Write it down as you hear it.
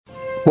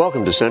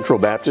Welcome to Central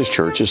Baptist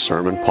Church's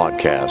Sermon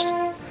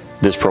Podcast.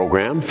 This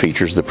program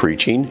features the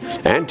preaching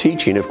and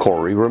teaching of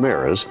Corey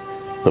Ramirez,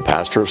 the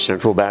pastor of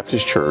Central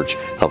Baptist Church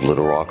of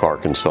Little Rock,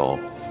 Arkansas.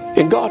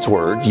 In God's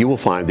Word, you will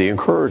find the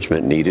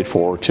encouragement needed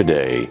for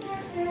today.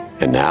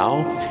 And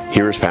now,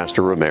 here is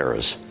Pastor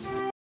Ramirez.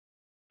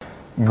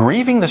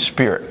 Grieving the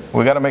Spirit.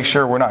 We've got to make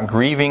sure we're not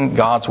grieving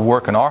God's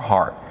work in our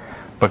heart,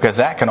 because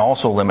that can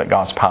also limit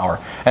God's power.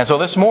 And so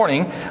this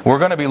morning, we're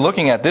going to be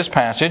looking at this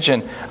passage,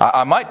 and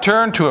I might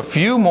turn to a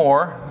few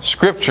more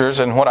scriptures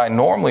than what I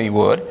normally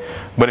would.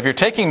 But if you're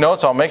taking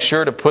notes, I'll make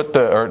sure to put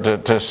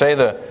to say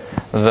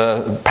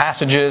the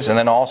passages, and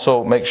then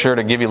also make sure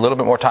to give you a little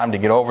bit more time to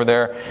get over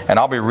there. And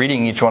I'll be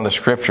reading each one of the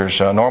scriptures.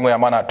 Normally I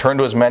might not turn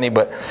to as many,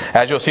 but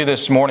as you'll see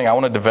this morning, I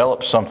want to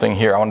develop something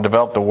here. I want to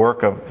develop the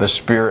work of the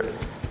Spirit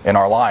in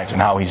our lives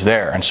and how He's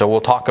there. And so we'll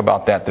talk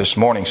about that this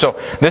morning. So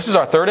this is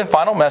our third and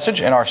final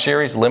message in our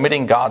series,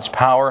 Limiting God's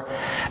Power.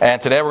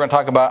 And today we're going to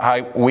talk about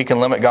how we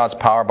can limit God's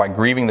power by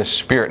grieving the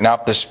Spirit. Now,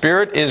 if the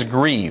Spirit is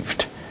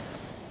grieved,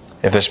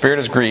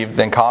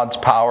 then God's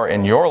power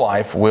in your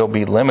life will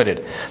be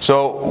limited.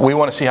 So we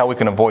want to see how we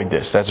can avoid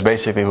this. That's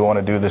basically what we want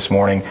to do this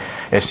morning,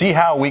 is see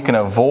how we can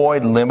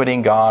avoid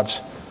limiting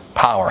God's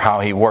power,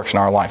 how He works in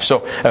our life.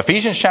 So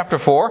Ephesians chapter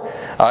 4,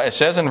 it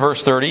says in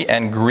verse 30,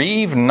 "And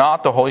grieve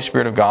not the Holy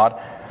Spirit of God,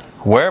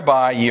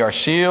 whereby ye are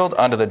sealed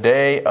unto the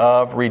day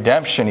of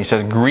redemption." He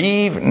says,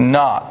 grieve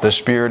not the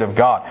Spirit of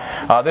God.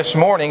 This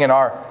morning in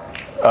our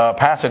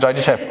passage, I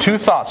just have two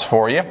thoughts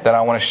for you that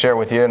I want to share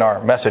with you in our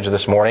message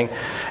this morning.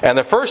 And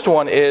the first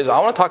one is, I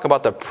want to talk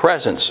about the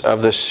presence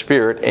of the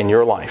Spirit in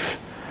your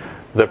life.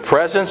 The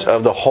presence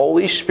of the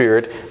Holy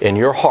Spirit in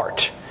your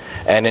heart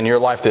and in your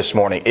life this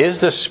morning.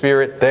 Is the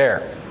Spirit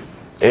there?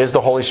 Is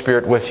the Holy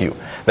Spirit with you?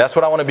 That's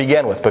what I want to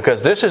begin with,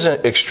 because this is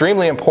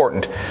extremely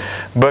important.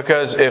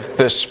 Because if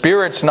the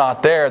Spirit's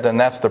not there, then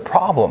that's the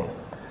problem.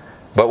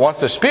 But once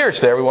the Spirit's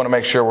there, we want to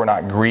make sure we're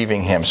not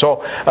grieving Him.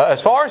 So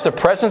as far as the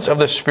presence of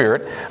the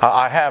Spirit,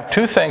 I have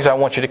two things I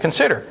want you to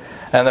consider.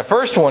 And the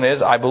first one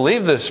is, I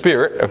believe the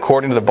Spirit,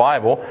 according to the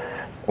Bible,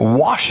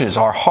 washes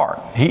our heart.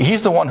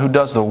 He's the one who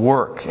does the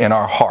work in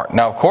our heart.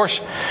 Now, of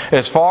course,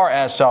 as far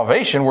as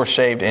salvation, we're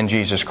saved in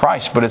Jesus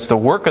Christ. But it's the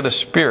work of the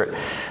Spirit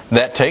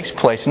that takes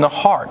place in the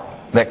heart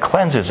that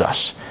cleanses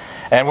us.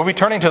 And we'll be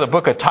turning to the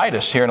book of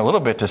Titus here in a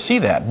little bit to see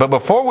that. But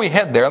before we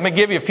head there, let me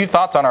give you a few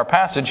thoughts on our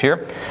passage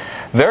here.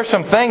 There are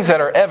some things that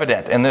are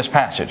evident in this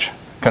passage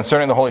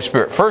concerning the Holy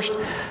Spirit. First,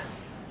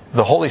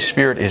 the Holy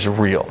Spirit is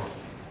real.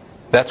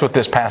 That's what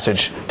this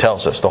passage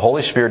tells us. The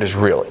Holy Spirit is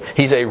real.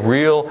 He's a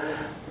real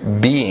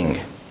being.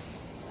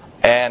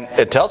 And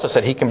it tells us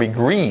that He can be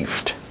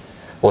grieved.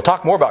 We'll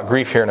talk more about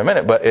grief here in a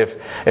minute, but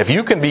if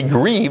you can be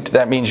grieved,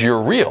 that means you're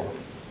real,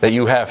 that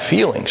you have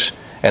feelings,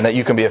 and that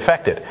you can be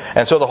affected.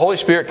 And so the Holy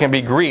Spirit can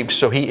be grieved,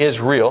 so He is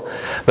real.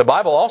 The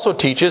Bible also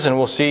teaches, and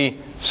we'll see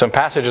some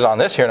passages on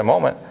this here in a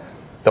moment,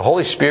 the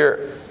Holy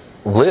Spirit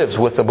lives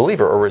with the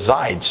believer, or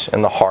resides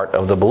in the heart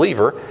of the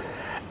believer.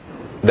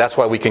 That's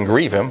why we can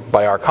grieve Him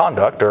by our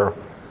conduct, or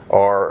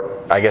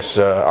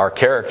our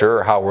character,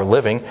 or how we're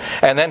living.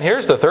 And then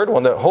here's the third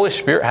one: the Holy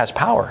Spirit has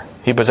power.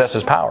 He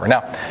possesses power.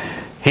 Now,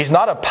 He's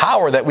not a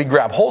power that we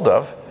grab hold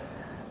of.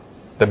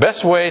 The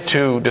best way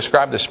to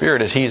describe the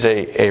Spirit is He's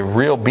a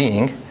real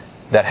being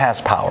that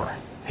has power.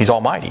 He's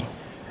almighty.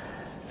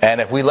 And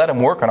if we let Him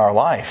work in our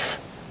life,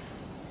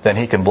 then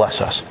He can bless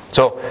us.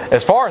 So,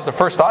 as far as the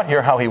first thought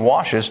here, how He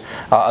washes,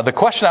 the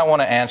question I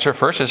want to answer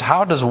first is,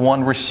 how does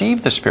one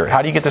receive the Spirit?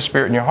 How do you get the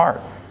Spirit in your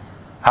heart?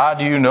 How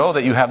do you know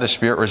that you have the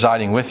Spirit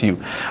residing with you?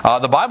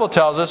 The Bible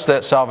tells us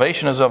that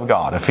salvation is of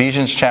God.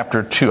 Ephesians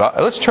chapter 2.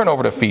 Let's turn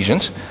over to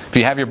Ephesians. If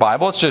you have your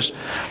Bible, it's just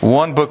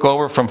one book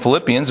over from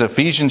Philippians,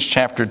 Ephesians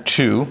chapter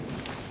 2.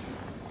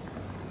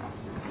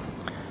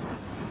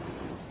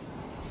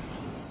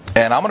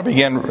 And I'm going to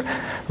begin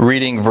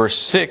reading verse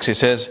 6. It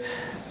says,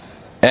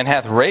 "And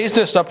hath raised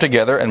us up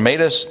together, and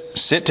made us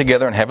sit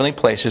together in heavenly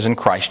places in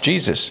Christ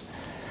Jesus,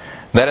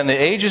 that in the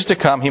ages to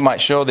come He might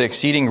show the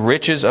exceeding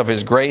riches of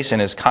His grace and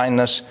His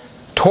kindness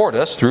toward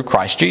us through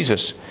Christ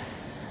Jesus."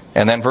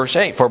 And then verse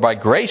 8, "For by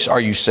grace are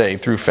you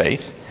saved through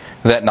faith,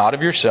 that not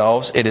of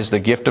yourselves, it is the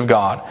gift of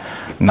God,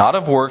 not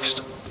of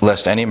works,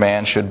 lest any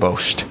man should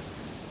boast."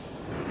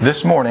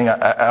 This morning,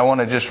 I want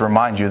to just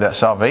remind you that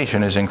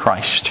salvation is in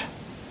Christ.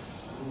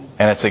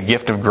 And it's a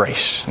gift of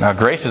grace. Now,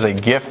 grace is a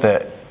gift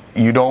that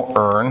you don't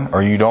earn,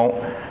 or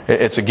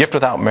it's a gift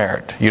without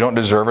merit. You don't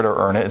deserve it or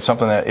earn it. It's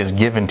something that is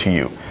given to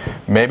you.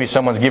 Maybe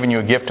someone's given you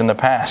a gift in the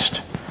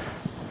past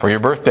for your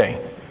birthday,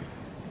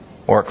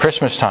 or at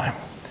Christmas time,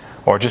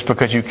 or just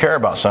because you care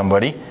about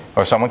somebody,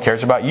 or someone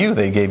cares about you,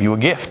 they gave you a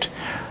gift.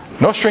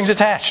 No strings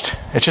attached.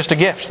 It's just a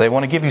gift. They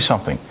want to give you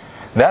something.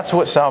 That's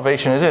what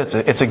salvation is.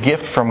 It's a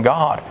gift from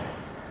God.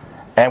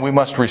 And we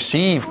must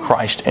receive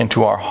Christ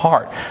into our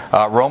heart.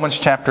 Romans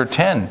chapter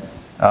 10,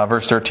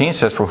 verse 13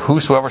 says, "For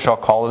whosoever shall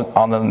call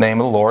on the name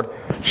of the Lord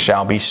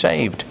shall be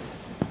saved."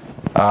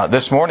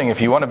 This morning,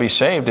 if you want to be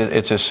saved,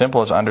 it's as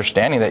simple as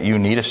understanding that you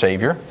need a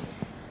Savior,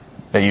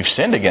 that you've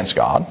sinned against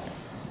God,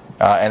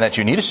 and that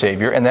you need a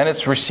Savior, and then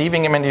it's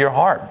receiving Him into your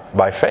heart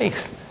by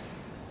faith.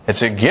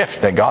 It's a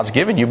gift that God's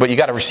given you, but you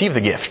got to receive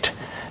the gift.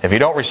 If you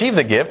don't receive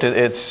the gift,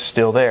 it's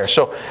still there.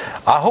 So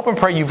I hope and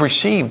pray you've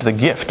received the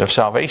gift of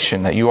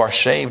salvation, that you are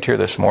saved here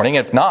this morning.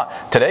 If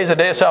not, today's a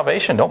day of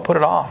salvation. Don't put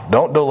it off.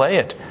 Don't delay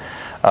it.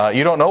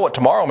 You don't know what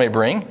tomorrow may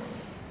bring.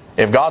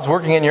 If God's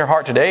working in your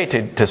heart today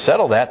to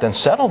settle that, then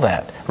settle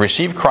that.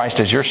 Receive Christ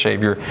as your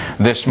Savior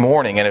this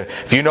morning. And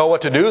if you know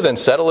what to do, then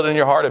settle it in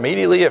your heart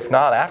immediately. If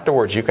not,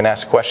 afterwards, you can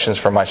ask questions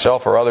from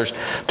myself or others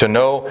to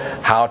know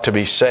how to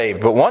be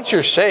saved. But once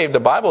you're saved, the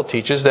Bible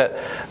teaches that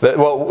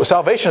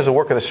salvation is a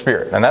work of the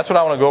Spirit. And that's what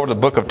I want to go over to the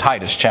book of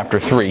Titus, chapter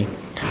 3.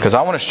 Because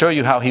I want to show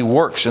you how He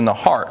works in the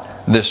heart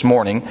this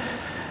morning,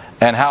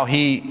 and how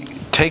He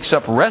takes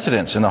up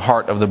residence in the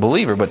heart of the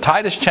believer. But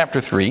Titus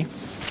chapter 3...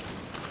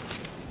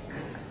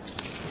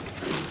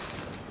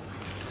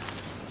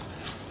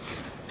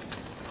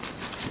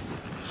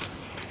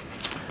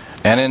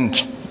 and in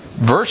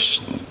verse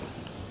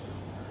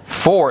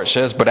 4 it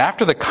says, "But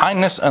after the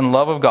kindness and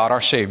love of God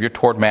our Savior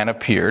toward man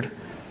appeared,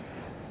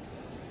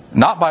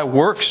 not by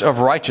works of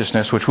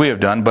righteousness which we have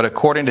done, but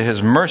according to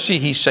His mercy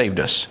He saved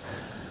us,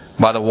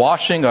 by the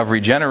washing of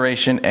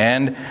regeneration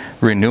and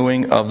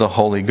renewing of the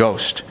Holy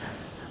Ghost,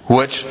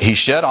 which He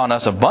shed on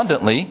us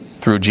abundantly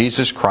through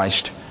Jesus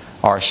Christ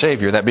our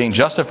Savior, that being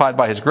justified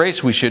by His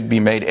grace we should be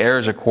made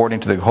heirs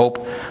according to the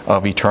hope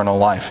of eternal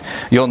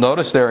life." You'll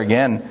notice there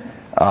again,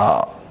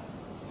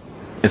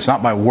 it's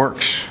not by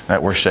works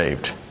that we're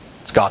saved.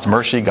 It's God's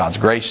mercy, God's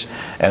grace,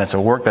 and it's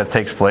a work that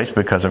takes place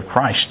because of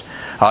Christ.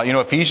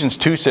 Ephesians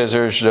 2 says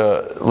there's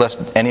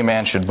lest any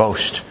man should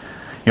boast.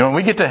 When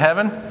we get to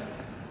heaven,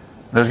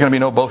 there's going to be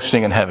no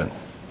boasting in heaven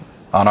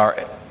on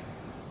our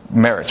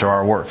merits or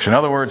our works. In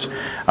other words,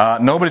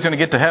 nobody's going to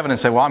get to heaven and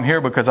say, well, I'm here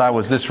because I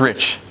was this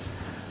rich.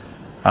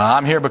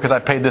 I'm here because I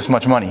paid this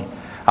much money.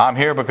 I'm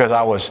here because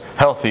I was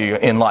healthy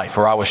in life,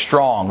 or I was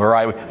strong, or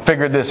I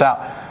figured this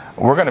out.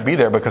 We're going to be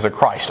there because of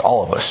Christ.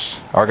 All of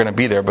us are going to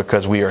be there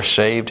because we are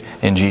saved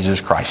in Jesus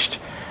Christ.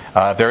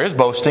 If there is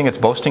boasting, it's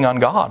boasting on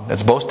God.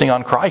 It's boasting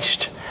on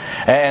Christ.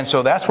 And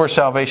so that's where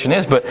salvation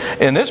is. But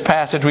in this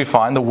passage we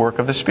find the work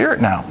of the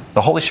Spirit now.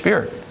 The Holy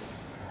Spirit.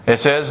 It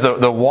says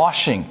the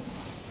washing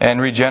and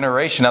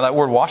regeneration. Now that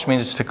word wash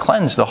means to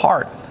cleanse the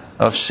heart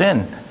of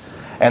sin.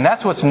 And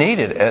that's what's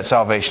needed at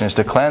salvation, is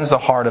to cleanse the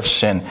heart of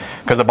sin.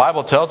 Because the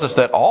Bible tells us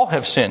that all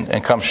have sinned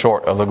and come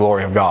short of the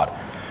glory of God.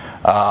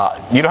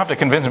 You don't have to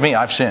convince me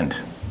I've sinned.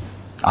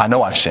 I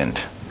know I've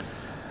sinned.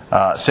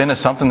 Sin is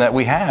something that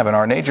we have in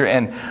our nature,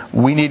 and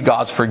we need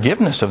God's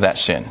forgiveness of that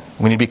sin.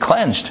 We need to be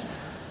cleansed.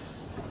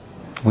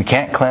 We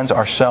can't cleanse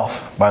ourselves,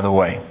 by the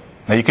way.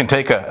 Now you can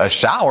take a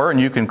shower and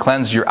you can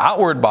cleanse your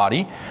outward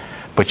body,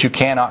 but you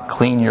cannot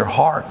clean your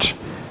heart.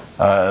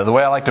 The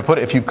way I like to put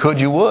it, if you could,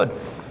 you would.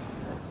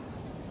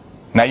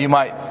 Now you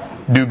might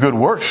do good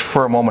works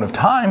for a moment of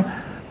time,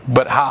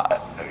 but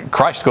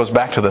Christ goes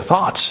back to the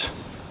thoughts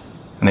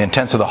and the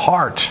intents of the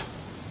heart.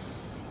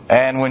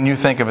 And when you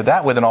think of it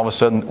that way, then all of a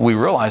sudden we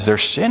realize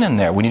there's sin in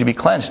there. We need to be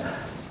cleansed.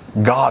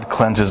 God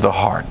cleanses the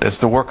heart. It's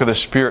the work of the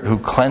Spirit who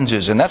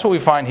cleanses. And that's what we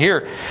find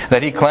here,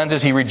 that He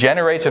cleanses, He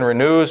regenerates and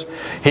renews.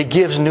 He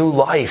gives new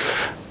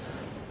life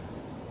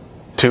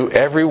to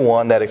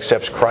everyone that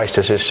accepts Christ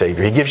as his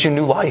Savior. He gives you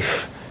new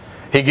life.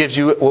 He gives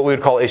you what we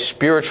would call a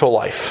spiritual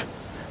life,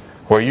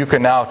 where you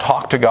can now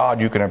talk to God,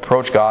 you can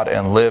approach God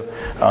and live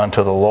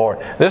unto the Lord.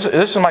 This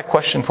is my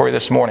question for you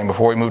this morning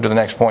before we move to the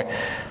next point.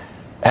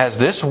 Has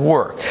this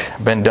work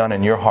been done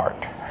in your heart?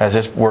 Has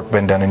this work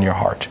been done in your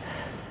heart?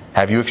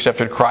 Have you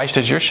accepted Christ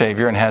as your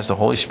Savior, and has the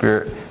Holy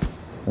Spirit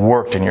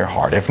worked in your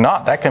heart? If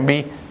not, that can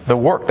be the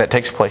work that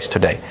takes place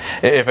today.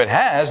 If it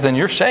has, then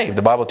you're saved.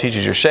 The Bible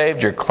teaches you're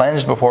saved, you're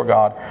cleansed before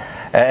God,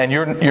 and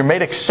you're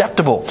made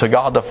acceptable to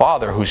God the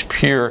Father, who's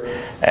pure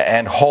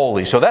and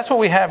holy. So that's what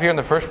we have here in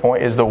the first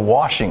point, is the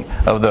washing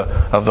of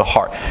the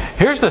heart.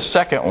 Here's the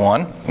second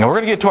one, and we're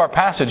going to get to our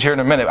passage here in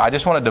a minute. I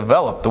just want to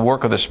develop the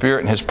work of the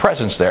Spirit and His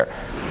presence there.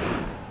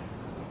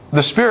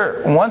 The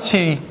Spirit, once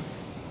He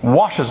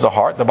washes the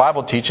heart, the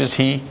Bible teaches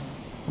He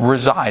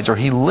resides, or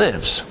He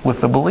lives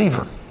with the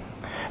believer.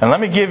 And let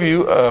me give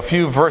you a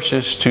few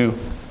verses to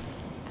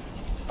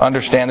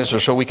understand this, or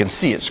so we can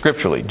see it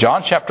scripturally.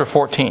 John chapter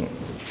 14.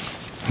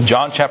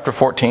 John chapter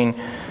 14,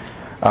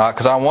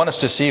 because I want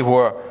us to see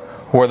where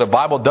the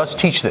Bible does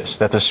teach this,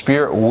 that the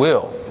Spirit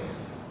will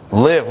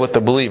live with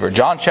the believer.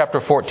 John chapter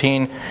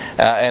 14,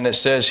 and it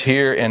says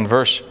here in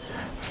verse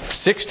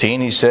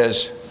 16, He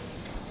says,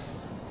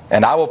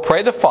 "And I will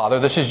pray the Father,"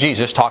 this is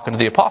Jesus talking to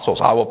the apostles,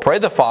 "I will pray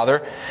the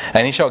Father,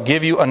 and He shall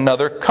give you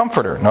another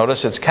Comforter."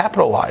 Notice it's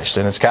capitalized,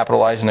 and it's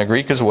capitalized in the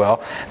Greek as well.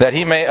 "That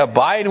He may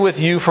abide with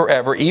you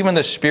forever, even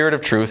the Spirit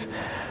of truth,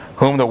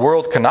 whom the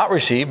world cannot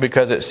receive,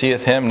 because it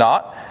seeth Him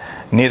not,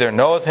 neither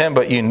knoweth Him,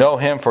 but you know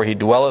Him, for He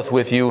dwelleth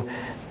with you,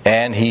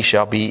 and He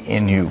shall be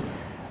in you."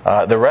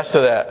 The rest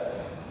of that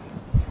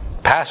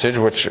passage,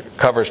 which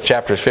covers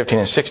chapters 15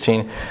 and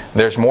 16,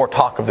 there's more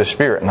talk of the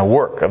Spirit and the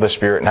work of the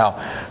Spirit. Now,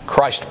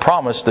 Christ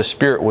promised the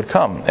Spirit would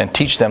come and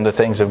teach them the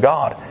things of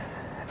God.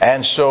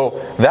 And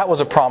so that was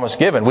a promise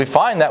given. We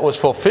find that was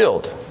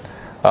fulfilled.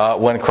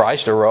 When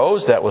Christ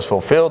arose, that was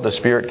fulfilled. The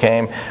Spirit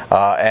came.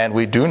 And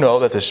we do know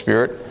that the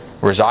Spirit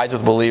resides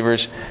with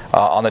believers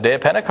on the day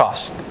of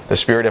Pentecost. The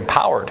Spirit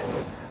empowered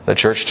the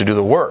church to do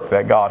the work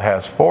that God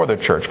has for the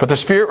church. But the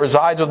Spirit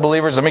resides with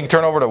believers. Let me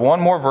turn over to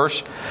one more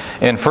verse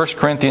in 1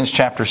 Corinthians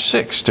chapter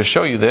 6 to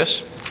show you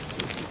this.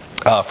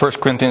 1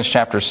 Corinthians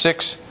chapter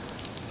 6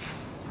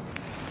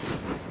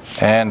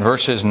 and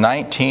verses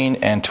 19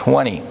 and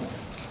 20.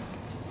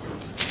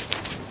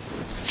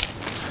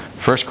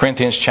 1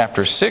 Corinthians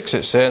chapter 6,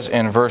 it says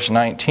in verse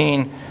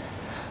 19,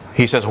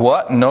 he says,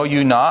 "What? Know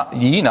ye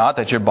not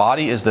that your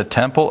body is the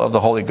temple of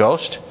the Holy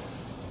Ghost,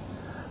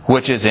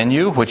 which is in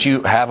you, which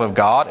you have of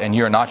God, and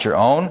you are not your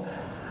own?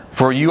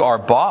 For you are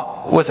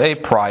bought with a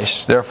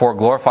price. Therefore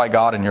glorify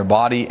God in your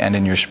body and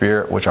in your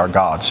spirit, which are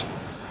God's."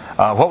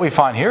 What we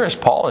find here is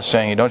Paul is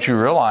saying, don't you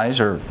realize,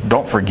 or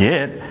don't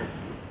forget,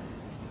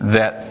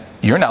 that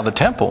you're now the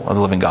temple of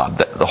the living God.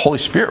 The Holy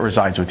Spirit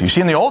resides with you. See,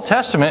 in the Old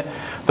Testament,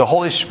 the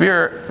Holy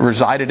Spirit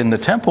resided in the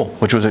temple,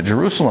 which was at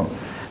Jerusalem.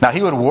 Now,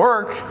 He would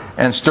work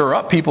and stir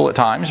up people at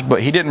times,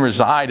 but He didn't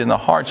reside in the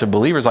hearts of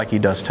believers like He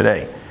does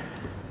today.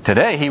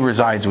 Today, He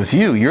resides with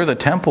you. You're the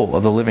temple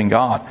of the living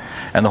God.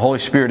 And the Holy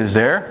Spirit is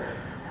there.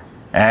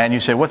 And you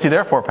say, what's He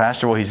there for,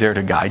 Pastor? Well, He's there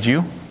to guide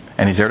you,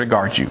 and He's there to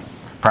guard you.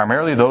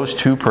 Primarily those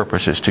two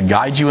purposes: to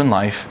guide you in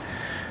life,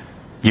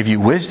 give you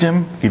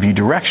wisdom, give you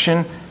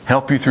direction,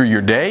 help you through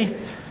your day.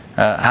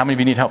 How many of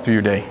you need help through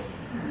your day?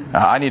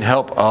 I need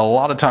help a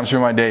lot of times through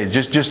my days.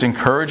 Just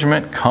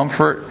encouragement,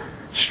 comfort,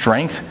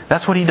 strength.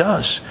 That's what He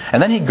does.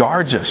 And then He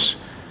guards us.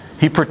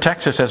 He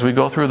protects us as we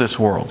go through this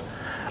world.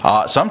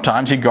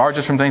 Sometimes He guards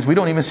us from things we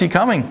don't even see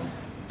coming.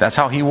 That's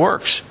how He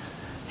works.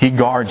 He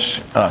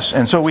guards us.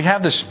 And so we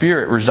have the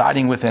Spirit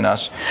residing within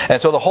us.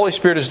 And so the Holy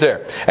Spirit is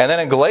there. And then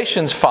in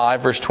Galatians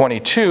 5, verse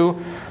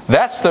 22,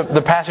 that's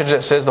the passage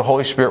that says the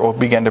Holy Spirit will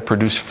begin to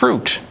produce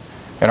fruit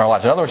in our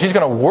lives. In other words, He's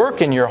going to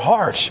work in your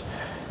heart.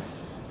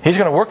 He's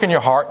going to work in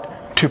your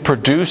heart to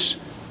produce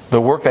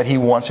the work that He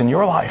wants in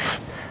your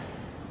life.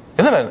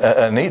 Isn't it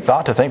a neat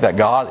thought to think that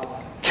God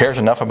cares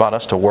enough about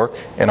us to work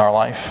in our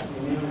life?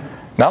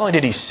 Not only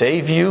did He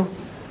save you,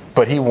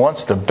 but He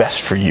wants the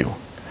best for you.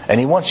 And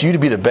He wants you to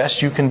be the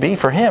best you can be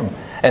for Him.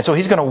 And so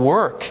He's going to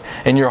work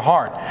in your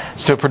heart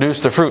to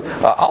produce the fruit.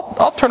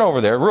 I'll turn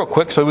over there real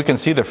quick so we can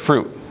see the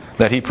fruit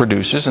that He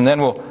produces. And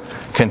then we'll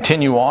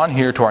continue on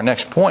here to our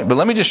next point. But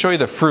let me just show you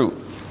the fruit.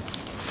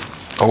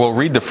 Or we'll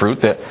read the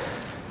fruit that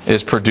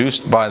is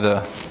produced by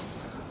the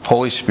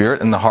Holy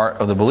Spirit in the heart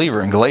of the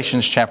believer in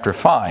Galatians chapter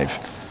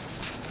 5.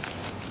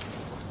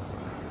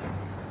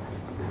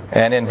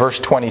 And in verse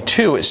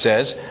 22 it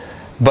says,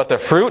 "But the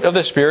fruit of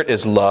the Spirit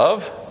is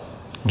love,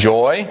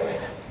 joy,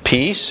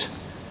 peace,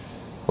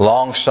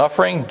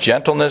 long-suffering,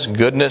 gentleness,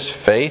 goodness,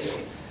 faith,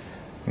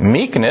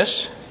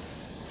 meekness,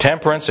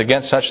 temperance.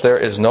 Against such there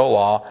is no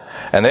law.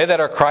 And they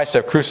that are Christ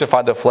have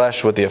crucified the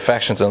flesh with the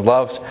affections and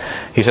loves."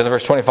 He says in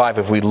verse 25,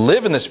 "If we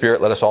live in the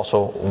Spirit, let us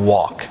also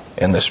walk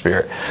in the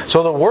Spirit."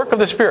 So the work of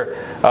the Spirit,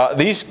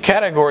 these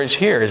categories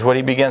here is what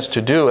He begins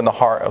to do in the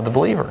heart of the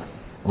believer.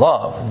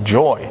 Love,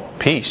 joy,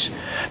 peace.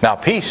 Now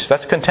peace,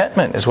 that's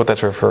contentment, is what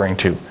that's referring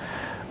to.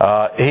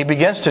 He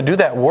begins to do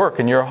that work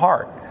in your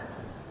heart.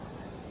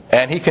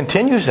 And He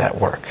continues that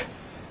work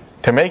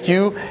to make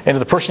you into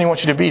the person He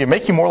wants you to be, to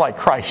make you more like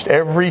Christ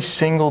every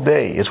single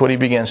day is what He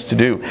begins to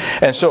do.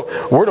 And so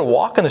we're to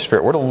walk in the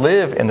Spirit. We're to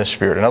live in the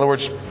Spirit. In other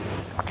words,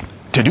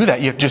 to do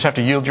that, you just have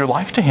to yield your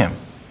life to Him.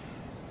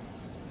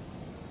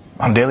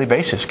 On a daily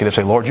basis, get up and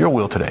say, "Lord, Your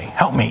will today.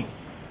 Help me."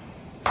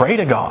 Pray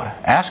to God.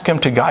 Ask Him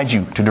to guide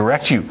you, to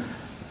direct you,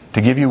 to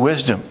give you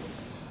wisdom.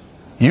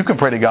 You can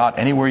pray to God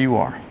anywhere you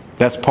are.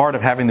 That's part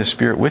of having the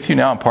Spirit with you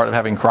now and part of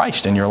having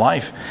Christ in your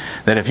life.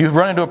 That if you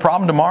run into a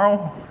problem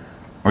tomorrow,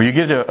 or you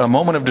get a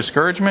moment of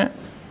discouragement,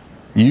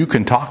 you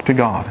can talk to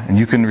God and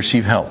you can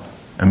receive help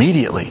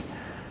immediately.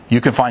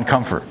 You can find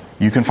comfort.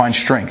 You can find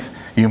strength.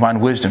 You can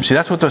find wisdom. See,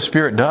 that's what the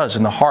Spirit does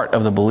in the heart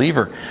of the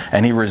believer.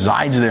 And He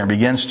resides there and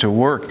begins to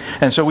work.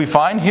 And so we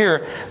find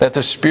here that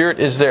the Spirit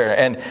is there.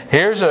 And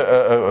here's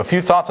a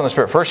few thoughts on the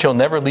Spirit. First, He'll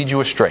never lead you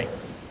astray.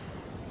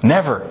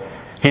 Never.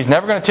 He's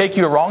never going to take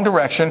you a wrong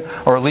direction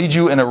or lead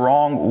you in a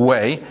wrong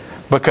way,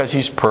 because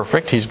He's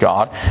perfect, He's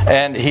God.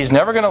 And He's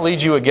never going to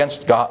lead you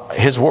against God,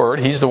 His Word.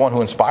 He's the one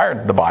who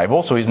inspired the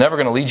Bible, so He's never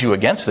going to lead you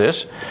against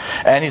this.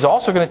 And He's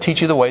also going to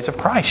teach you the ways of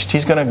Christ.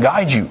 He's going to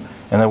guide you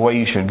in the way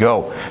you should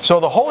go. So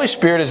the Holy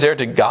Spirit is there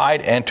to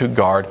guide and to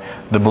guard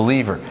the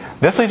believer.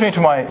 This leads me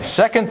to my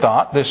second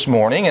thought this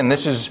morning, and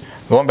this is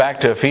going back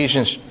to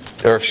Ephesians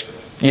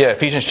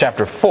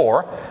chapter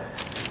 4.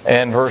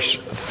 And verse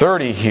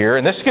 30 here.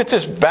 And this gets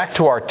us back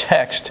to our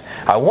text.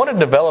 I want to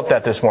develop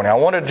that this morning. I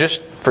wanted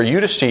just for you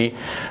to see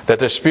that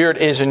the Spirit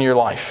is in your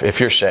life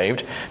if you're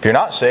saved. If you're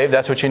not saved,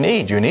 that's what you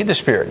need. You need the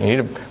Spirit. You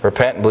need to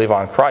repent and believe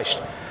on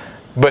Christ.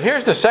 But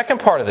here's the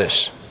second part of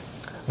this.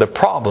 The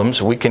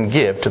problems we can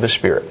give to the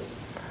Spirit.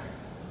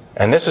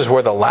 And this is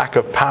where the lack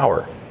of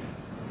power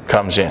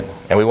comes in.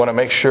 And we want to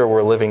make sure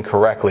we're living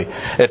correctly.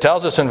 It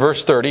tells us in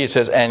verse 30, it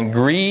says, and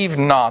grieve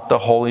not the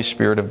Holy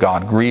Spirit of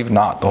God. Grieve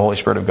not the Holy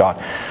Spirit of God.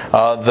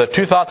 The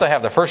two thoughts I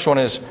have. The first one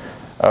is,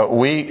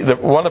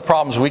 one of the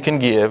problems we can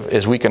give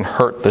is we can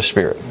hurt the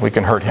Spirit. We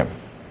can hurt Him.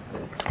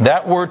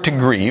 That word to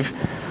grieve,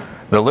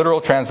 the literal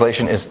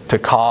translation is to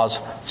cause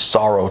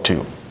sorrow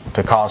to.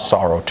 To cause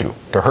sorrow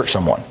to hurt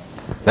someone.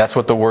 That's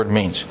what the word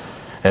means.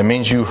 It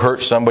means you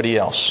hurt somebody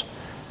else.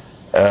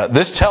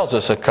 This tells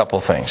us a couple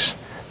things.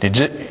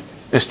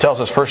 This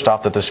tells us first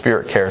off that the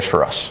Spirit cares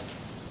for us.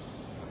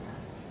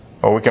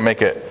 Or we can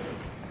make it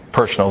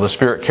personal. The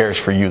Spirit cares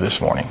for you this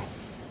morning.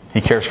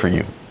 He cares for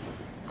you.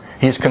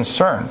 He's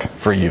concerned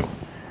for you.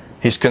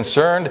 He's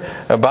concerned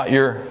about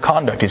your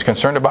conduct. He's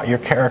concerned about your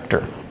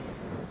character.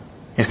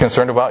 He's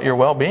concerned about your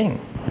well-being.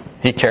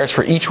 He cares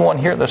for each one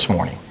here this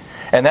morning.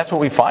 And that's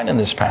what we find in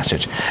this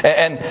passage.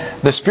 And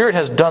the Spirit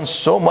has done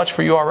so much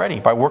for you already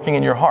by working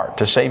in your heart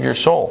to save your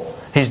soul.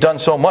 He's done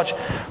so much,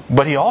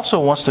 but He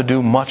also wants to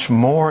do much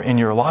more in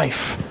your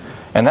life.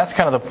 And that's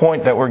kind of the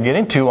point that we're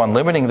getting to on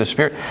limiting the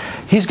Spirit.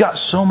 He's got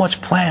so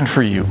much planned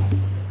for you.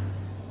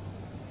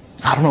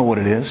 I don't know what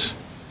it is.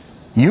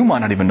 You might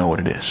not even know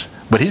what it is.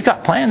 But He's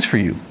got plans for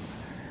you.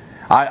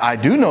 I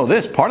do know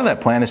this. Part of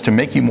that plan is to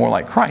make you more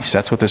like Christ.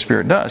 That's what the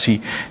Spirit does.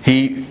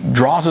 He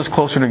draws us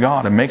closer to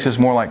God and makes us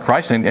more like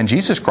Christ. And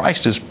Jesus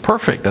Christ is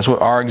perfect. That's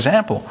what our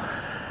example.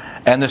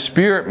 And the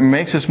Spirit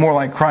makes us more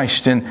like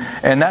Christ. And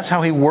that's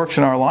how He works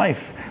in our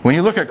life. When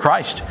you look at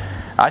Christ,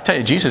 I tell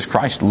you, Jesus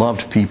Christ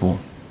loved people.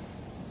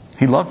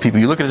 He loved people.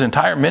 You look at His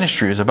entire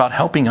ministry, it was about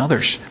helping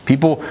others.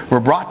 People were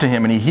brought to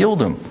Him and He healed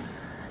them.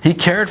 He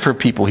cared for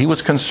people. He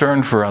was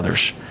concerned for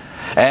others.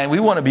 And we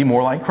want to be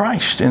more like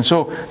Christ. And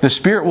so the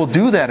Spirit will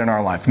do that in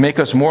our life. Make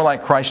us more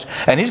like Christ.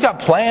 And He's got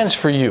plans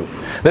for you.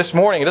 This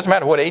morning, it doesn't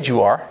matter what age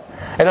you are.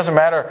 It doesn't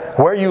matter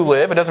where you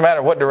live. It doesn't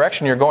matter what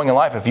direction you're going in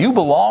life. If you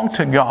belong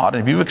to God,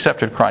 and if you've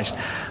accepted Christ,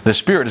 the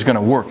Spirit is going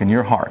to work in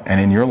your heart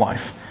and in your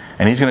life.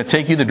 And He's going to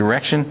take you the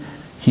direction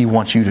He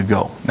wants you to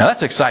go. Now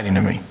that's exciting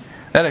to me.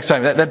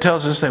 That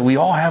tells us that we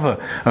all have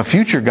a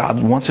future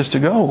God wants us to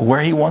go, where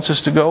He wants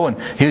us to go. And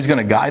He's going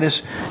to guide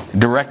us,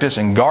 direct us,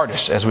 and guard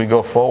us as we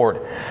go forward.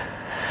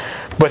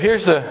 But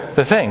here's the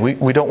thing.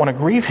 We don't want to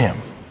grieve Him.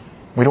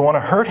 We don't want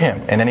to hurt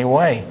Him in any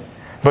way.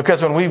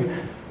 Because when we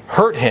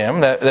hurt Him,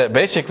 that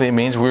basically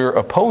means we're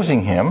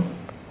opposing Him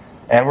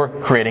and we're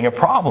creating a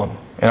problem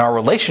in our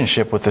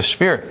relationship with the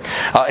Spirit.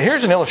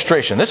 Here's an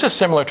illustration. This is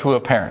similar to a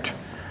parent.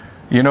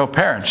 You know,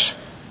 parents,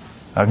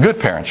 good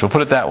parents, we'll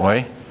put it that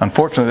way.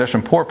 Unfortunately, there's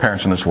some poor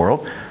parents in this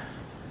world.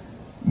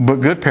 But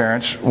good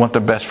parents want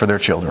the best for their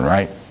children,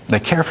 right? They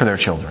care for their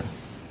children.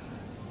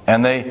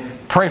 And they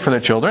pray for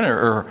their children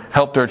or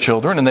help their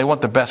children, and they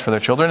want the best for their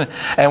children.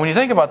 And when you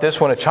think about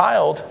this, when a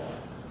child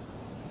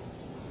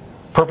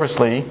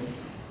purposely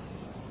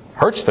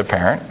hurts the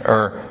parent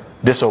or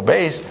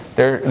disobeys,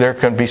 there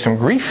can be some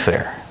grief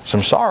there,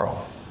 some sorrow,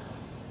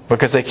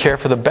 because they care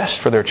for the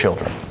best for their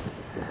children.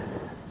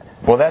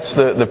 Well, that's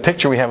the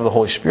picture we have of the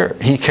Holy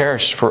Spirit. He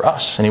cares for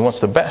us, and He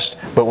wants the best.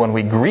 But when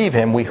we grieve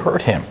Him, we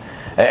hurt Him.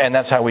 And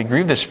that's how we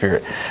grieve the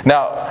Spirit.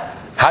 Now,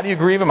 how do you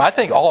grieve Him? I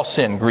think all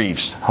sin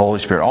grieves the Holy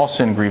Spirit. All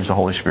sin grieves the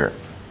Holy Spirit.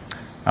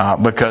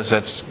 Because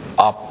that's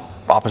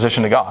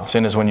opposition to God.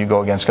 Sin is when you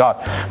go against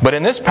God. But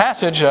in this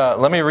passage,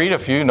 let me read a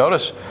few.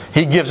 Notice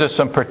He gives us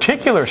some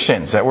particular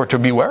sins that we're to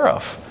beware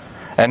of.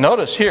 And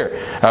notice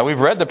here, we've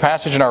read the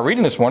passage in our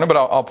reading this morning, but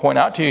I'll point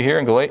out to you here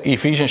in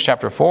Ephesians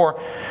chapter 4.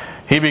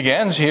 He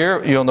begins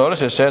here, you'll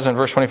notice it says in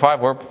verse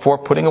 25, for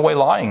putting away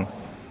lying.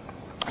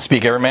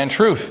 Speak every man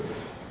truth.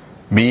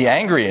 Be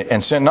angry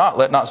and sin not.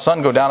 Let not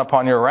sun go down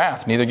upon your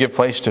wrath. Neither give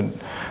place to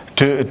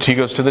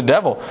the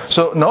devil.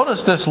 So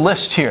notice this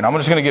list here. And I'm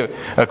just going to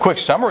give a quick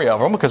summary of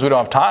them because we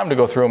don't have time to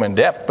go through them in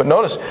depth. But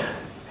notice,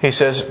 he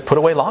says, put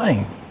away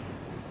lying.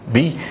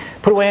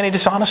 Put away any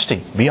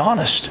dishonesty. Be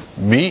honest.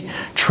 Be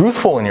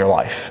truthful in your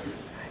life.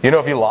 You know,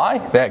 if you lie,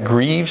 that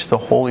grieves the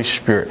Holy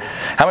Spirit.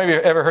 How many of you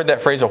have ever heard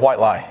that phrase, a white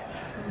lie?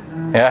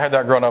 Yeah, I heard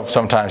that growing up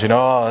sometimes. You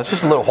know, it's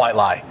just a little white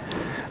lie.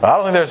 I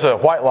don't think there's a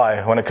white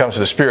lie when it comes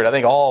to the Spirit. I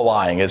think all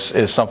lying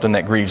is something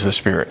that grieves the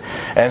Spirit.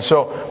 And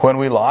so when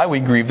we lie, we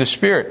grieve the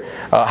Spirit.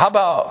 How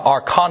about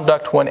our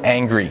conduct when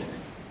angry?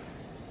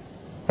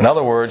 In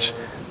other words,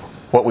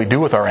 what we do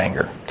with our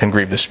anger can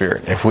grieve the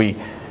Spirit. If we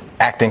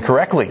act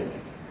incorrectly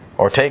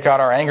or take out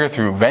our anger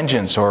through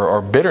vengeance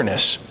or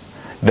bitterness,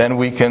 then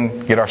we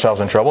can get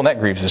ourselves in trouble, and that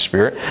grieves the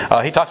Spirit.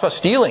 He talks about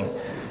stealing.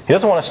 He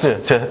doesn't want us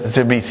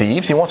to be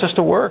thieves. He wants us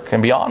to work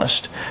and be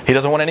honest. He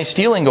doesn't want any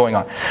stealing going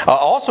on.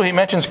 Also, he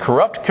mentions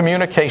corrupt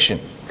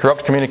communication.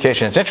 Corrupt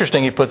communication. It's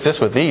interesting he puts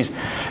this with these.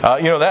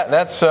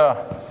 That's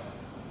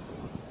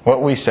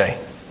what we say.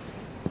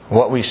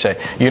 What we say.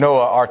 You know,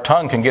 our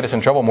tongue can get us in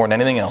trouble more than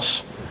anything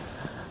else.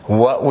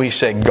 What we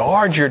say.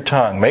 Guard your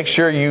tongue. Make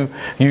sure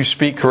you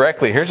speak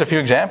correctly. Here's a few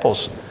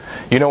examples.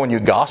 You know, when you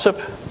gossip,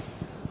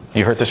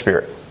 you hurt the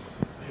Spirit.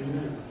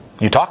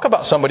 You talk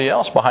about somebody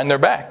else behind their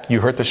back,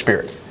 you hurt the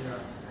Spirit.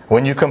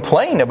 When you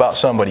complain about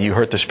somebody, you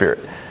hurt the Spirit.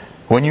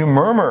 When you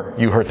murmur,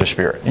 you hurt the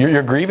Spirit.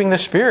 You're grieving the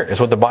Spirit, is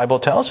what the Bible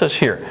tells us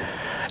here.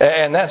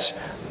 And that's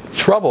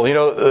trouble.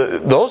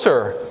 Those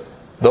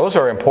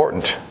are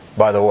important,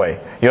 by the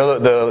way.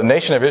 The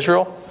nation of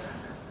Israel,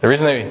 the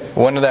reason they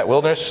went into that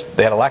wilderness,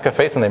 they had a lack of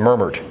faith and they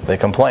murmured. They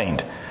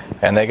complained.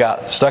 And they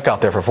got stuck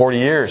out there for 40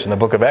 years in the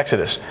book of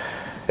Exodus.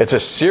 It's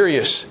a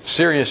serious,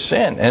 serious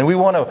sin. And we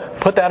want to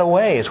put that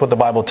away, is what the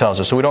Bible tells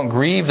us, so we don't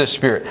grieve the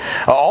Spirit.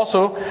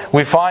 Also,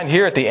 we find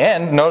here at the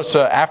end, notice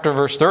after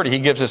verse 30, he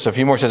gives us a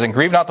few more. He says, and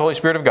grieve not the Holy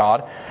Spirit of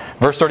God.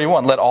 Verse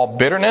 31, let all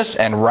bitterness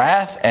and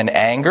wrath and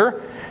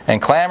anger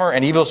and clamor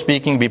and evil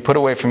speaking be put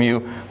away from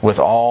you with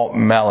all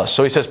malice.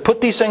 So he says,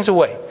 put these things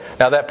away.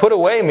 Now that put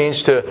away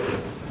means to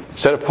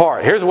set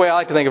apart. Here's the way I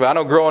like to think about it.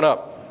 I know growing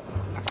up,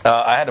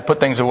 I had to put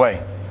things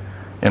away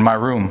in my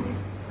room.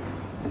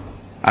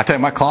 I tell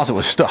you, my closet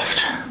was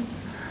stuffed.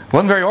 It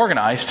wasn't very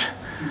organized.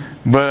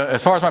 But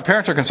as far as my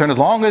parents are concerned, as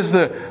long as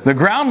the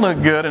ground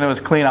looked good and it was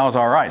clean, I was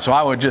all right. So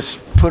I would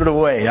just put it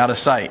away, out of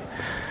sight.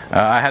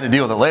 I had to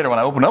deal with it later when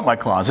I opened up my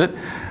closet.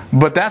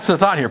 But that's the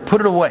thought here.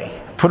 Put it away.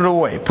 Put it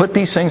away. Put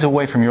these things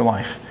away from your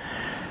life.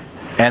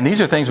 And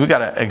these are things we got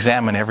to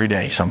examine every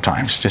day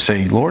sometimes. Just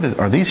say, Lord,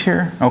 are these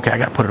here? Okay, I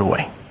got to put it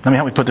away. Let me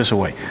help me put this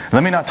away.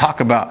 Let me not talk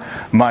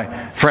about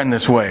my friend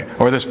this way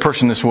or this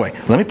person this way.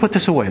 Let me put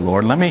this away,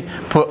 Lord. Let me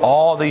put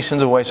all these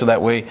sins away so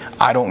that way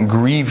I don't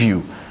grieve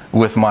you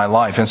with my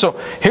life. And so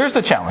here's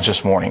the challenge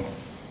this morning.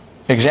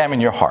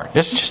 Examine your heart.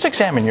 Just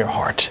examine your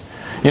heart.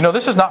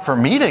 This is not for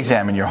me to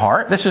examine your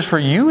heart. This is for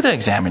you to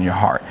examine your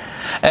heart.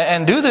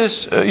 And do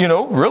this,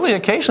 really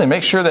occasionally.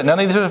 Make sure that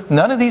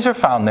none of these are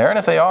found there. And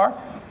if they are,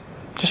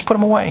 just put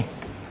them away.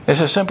 It's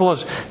as simple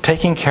as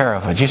taking care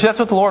of it. You see, that's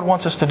what the Lord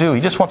wants us to do.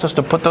 He just wants us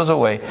to put those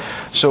away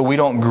so we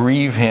don't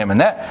grieve Him.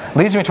 And that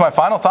leads me to my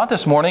final thought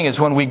this morning, is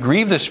when we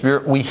grieve the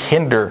Spirit, we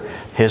hinder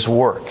His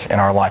work in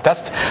our life.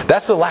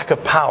 That's the lack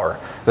of power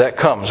that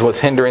comes with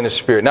hindering the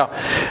Spirit. Now,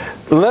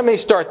 let me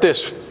start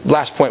this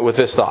last point with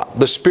this thought.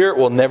 The Spirit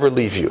will never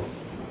leave you.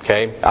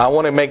 Okay? I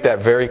want to make that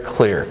very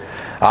clear.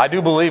 I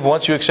do believe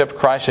once you accept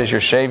Christ as your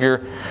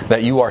Savior,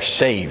 that you are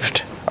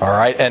saved. All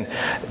right, and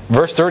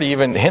verse 30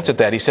 even hints at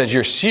that. He says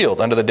you're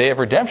sealed unto the day of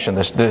redemption.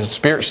 The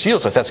Spirit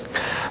seals us.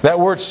 That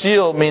word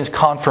seal means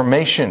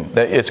confirmation,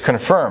 that it's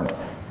confirmed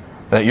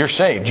that you're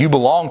saved. You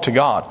belong to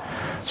God.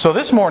 So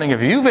this morning,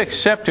 if you've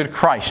accepted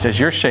Christ as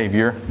your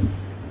Savior,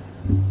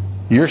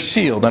 you're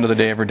sealed unto the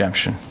day of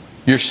redemption.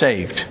 You're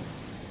saved.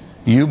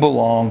 You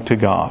belong to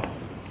God.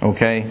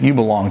 Okay? You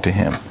belong to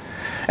Him.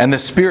 And the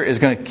Spirit is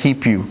going to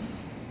keep you.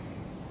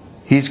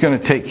 He's going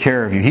to take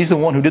care of you. He's the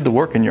one who did the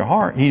work in your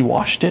heart. He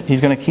washed it. He's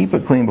going to keep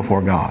it clean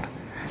before God,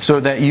 so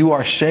that you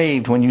are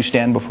saved when you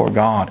stand before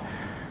God.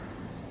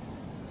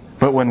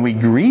 But when we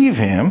grieve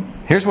Him,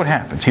 here's what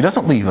happens. He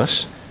doesn't leave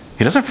us.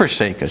 He doesn't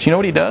forsake us. You know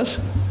what He does?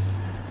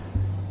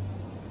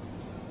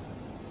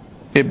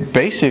 It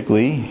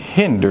basically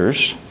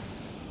hinders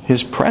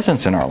His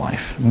presence in our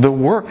life. The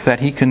work that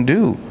He can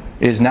do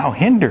is now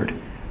hindered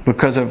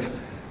because of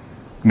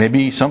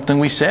maybe something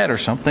we said, or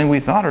something we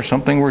thought, or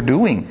something we're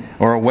doing,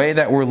 or a way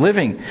that we're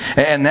living.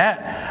 And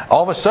that,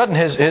 all of a sudden,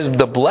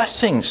 the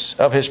blessings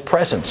of His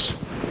presence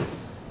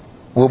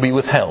will be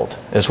withheld,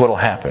 is what will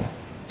happen.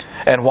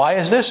 And why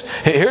is this?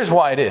 Here's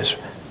why it is.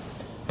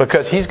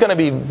 Because He's going to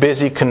be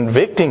busy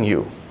convicting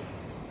you,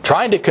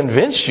 trying to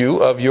convince you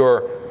of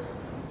your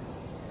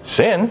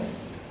sin.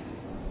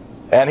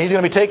 And He's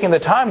going to be taking the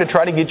time to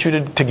try to get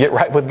you to get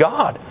right with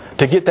God,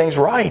 to get things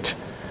right.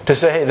 To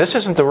say, hey, this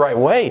isn't the right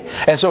way.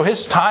 And so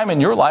His time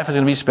in your life is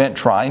going to be spent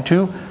trying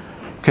to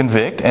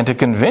convict and to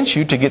convince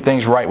you to get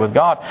things right with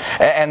God.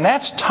 And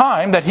that's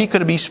time that He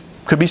could be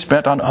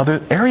spent on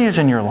other areas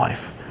in your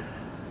life.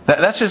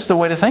 That's just the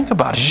way to think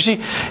about it. You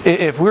see,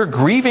 if we're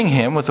grieving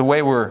Him with the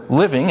way we're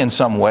living in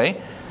some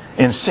way,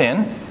 in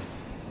sin,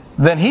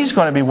 then He's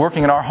going to be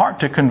working in our heart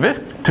to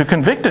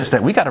convict us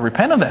that we got to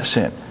repent of that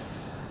sin.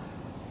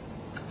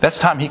 That's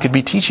time He could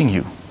be teaching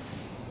you.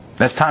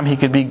 That's time He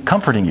could be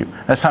comforting you.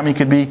 That's time He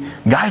could be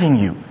guiding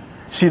you.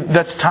 See,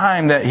 that's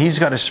time that He's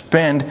got to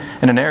spend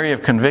in an area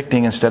of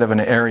convicting instead of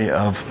an area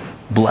of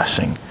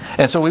blessing.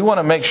 And so we want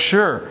to make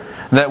sure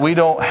that we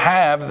don't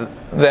have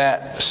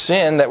that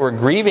sin, that we're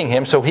grieving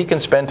Him, so He can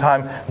spend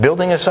time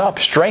building us up,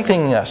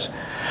 strengthening us.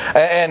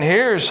 And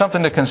here's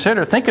something to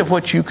consider. Think of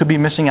what you could be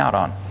missing out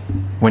on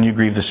when you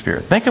grieve the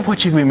Spirit. Think of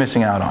what you could be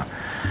missing out on.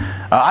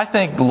 I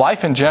think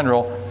life in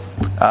general,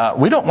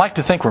 we don't like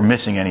to think we're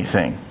missing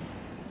anything.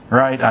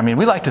 Right? I mean,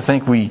 we like to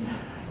think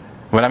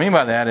what I mean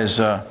by that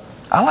is, I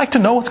like to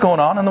know what's going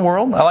on in the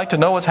world. I like to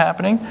know what's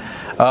happening.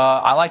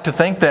 I like to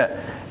think that,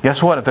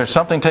 guess what? If there's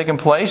something taking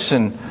place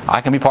and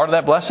I can be part of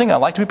that blessing, I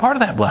like to be part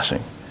of that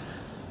blessing.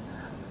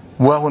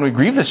 Well, when we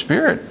grieve the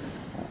Spirit,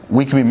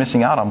 we can be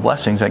missing out on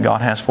blessings that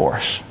God has for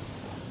us.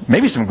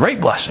 Maybe some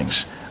great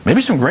blessings.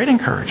 Maybe some great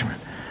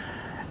encouragement.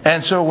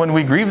 And so when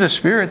we grieve the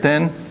Spirit,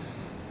 then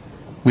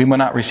we may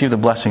not receive the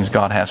blessings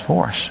God has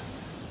for us,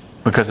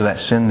 because of that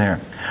sin there.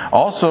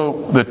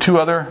 Also, the two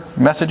other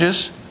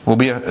messages will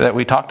be that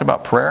we talked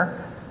about,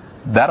 prayer.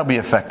 That'll be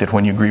affected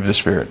when you grieve the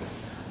Spirit.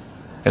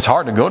 It's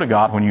hard to go to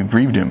God when you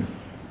grieved Him.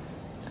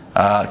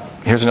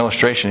 Here's an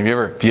illustration.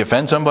 If you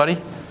offend somebody,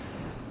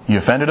 you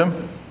offended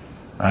them,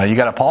 you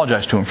got to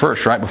apologize to him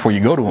first, right, before you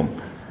go to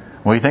him.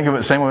 Well, you think of it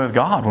the same way with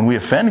God. When we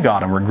offend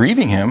God and we're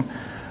grieving Him,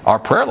 our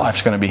prayer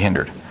life's going to be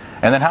hindered.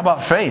 And then how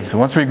about faith?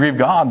 Once we grieve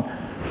God,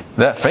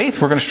 that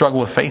faith, we're going to struggle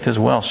with faith as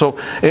well. So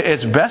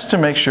it's best to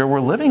make sure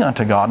we're living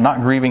unto God,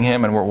 not grieving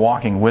Him, and we're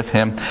walking with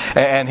Him.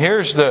 And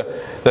here's the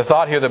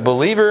thought here, the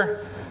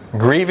believer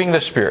grieving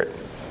the Spirit.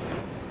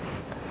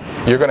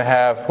 You're going to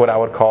have what I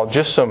would call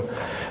just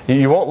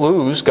you won't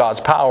lose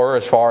God's power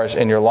as far as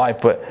in your life,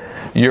 but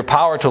your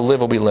power to live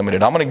will be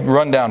limited. I'm going to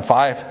run down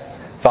 5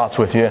 thoughts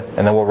with you,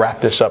 and then we'll wrap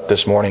this up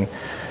this morning.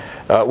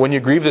 When you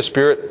grieve the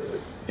Spirit,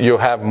 you'll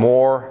have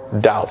more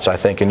doubts, I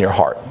think, in your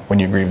heart when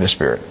you grieve the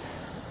Spirit.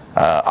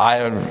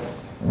 I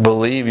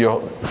believe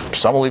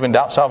some will even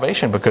doubt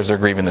salvation because they're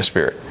grieving the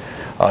Spirit.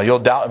 You'll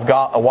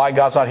doubt why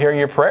God's not hearing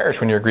your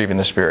prayers when you're grieving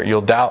the Spirit. You'll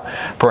doubt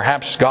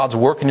perhaps God's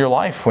work in your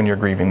life when you're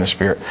grieving the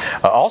Spirit.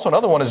 Also,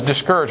 another one is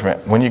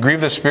discouragement. When you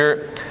grieve the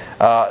Spirit,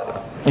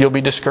 you'll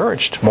be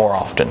discouraged more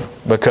often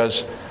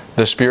because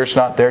the Spirit's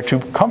not there to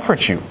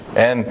comfort you.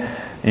 And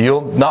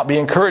you'll not be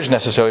encouraged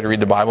necessarily to read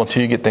the Bible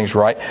until you get things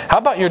right. How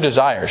about your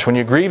desires? When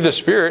you grieve the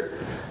Spirit,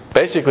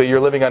 basically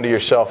you're living unto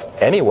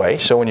yourself anyway.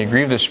 So when you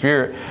grieve the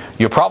Spirit,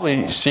 you'll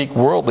probably seek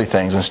worldly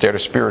things instead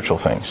of spiritual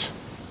things,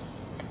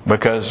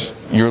 because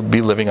you'll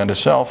be living unto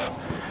self.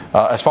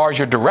 As far as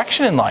your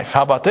direction in life,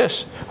 how about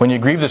this? When you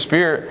grieve the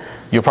Spirit,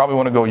 you'll probably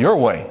want to go your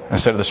way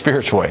instead of the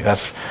Spirit's way.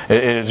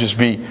 It'll just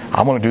be,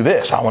 I want to do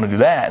this, I want to do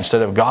that,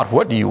 instead of, God,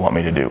 what do you want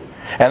me to do?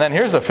 And then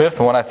here's the 5th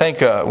one. I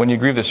think when you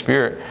grieve the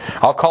Spirit,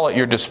 I'll call it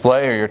your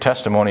display or your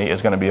testimony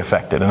is going to be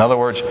affected. In other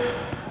words,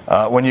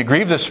 when you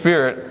grieve the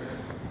Spirit,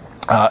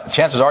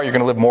 chances are you're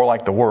going to live more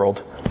like the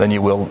world than you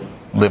will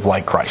live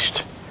like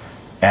Christ.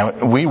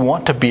 And we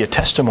want to be a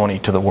testimony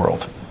to the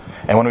world.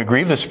 And when we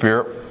grieve the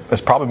Spirit,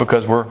 it's probably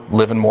because we're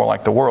living more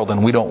like the world,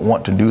 and we don't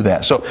want to do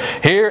that. So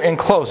here in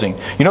closing,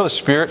 the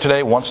Spirit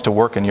today wants to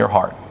work in your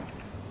heart.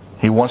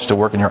 He wants to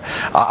work in your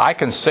heart. I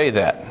can say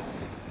that.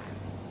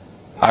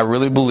 I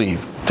really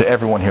believe to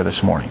everyone here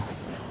this morning.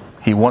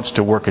 He wants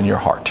to work in your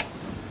heart.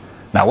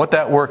 Now what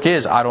that work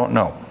is, I don't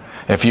know.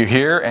 If you're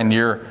here and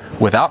you're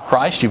without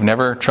Christ, you've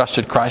never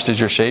trusted Christ as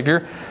your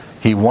Savior,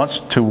 He wants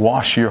to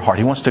wash your heart.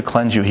 He wants to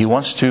cleanse you. He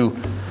wants to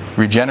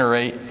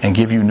regenerate and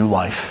give you new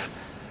life.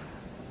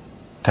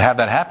 To have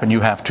that happen,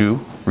 you have to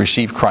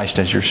receive Christ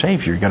as your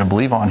Savior. You've got to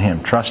believe on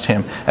Him, trust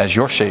Him as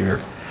your Savior.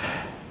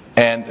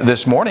 And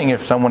this morning,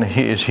 if someone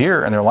is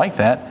here and they're like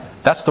that,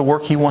 that's the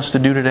work He wants to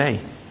do today.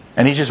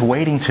 And He's just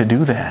waiting to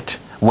do that.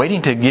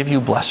 Waiting to give you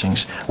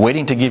blessings.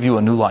 Waiting to give you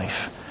a new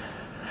life.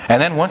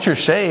 And then once you're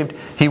saved,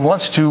 He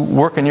wants to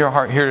work in your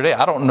heart here today.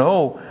 I don't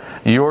know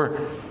your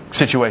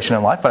situation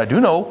in life, but I do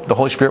know the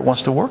Holy Spirit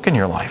wants to work in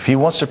your life. He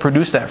wants to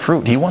produce that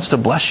fruit. He wants to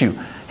bless you.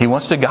 He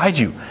wants to guide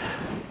you.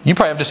 You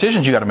probably have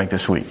decisions you got to make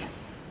this week.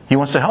 He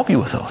wants to help you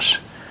with those.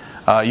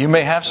 You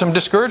may have some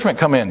discouragement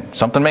come in.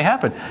 Something may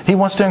happen. He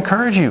wants to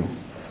encourage you.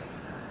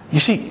 You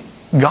see,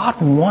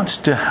 God wants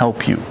to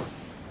help you.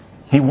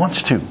 He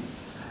wants to.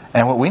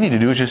 And what we need to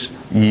do is just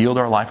yield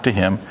our life to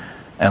Him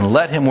and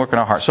let Him work in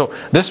our hearts. So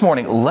this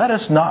morning, let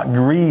us not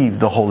grieve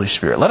the Holy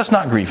Spirit. Let us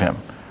not grieve Him.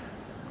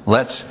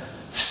 Let's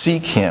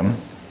seek Him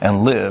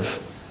and live,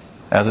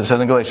 as it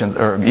says in Galatians.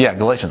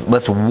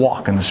 Let's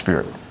walk in the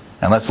Spirit.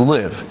 And let's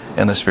live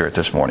in the Spirit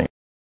this morning.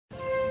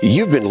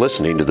 You've been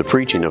listening to the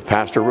preaching of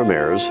Pastor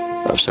Ramirez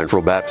of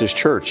Central Baptist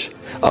Church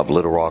of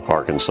Little Rock,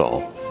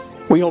 Arkansas.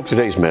 We hope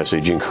today's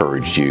message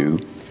encouraged you.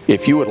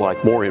 If you would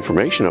like more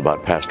information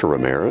about Pastor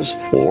Ramirez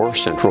or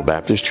Central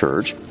Baptist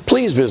Church,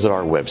 please visit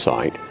our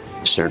website,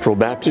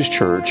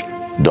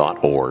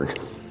 centralbaptistchurch.org.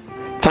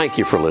 Thank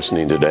you for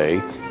listening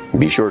today.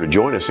 Be sure to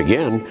join us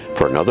again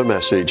for another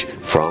message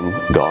from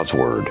God's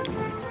Word.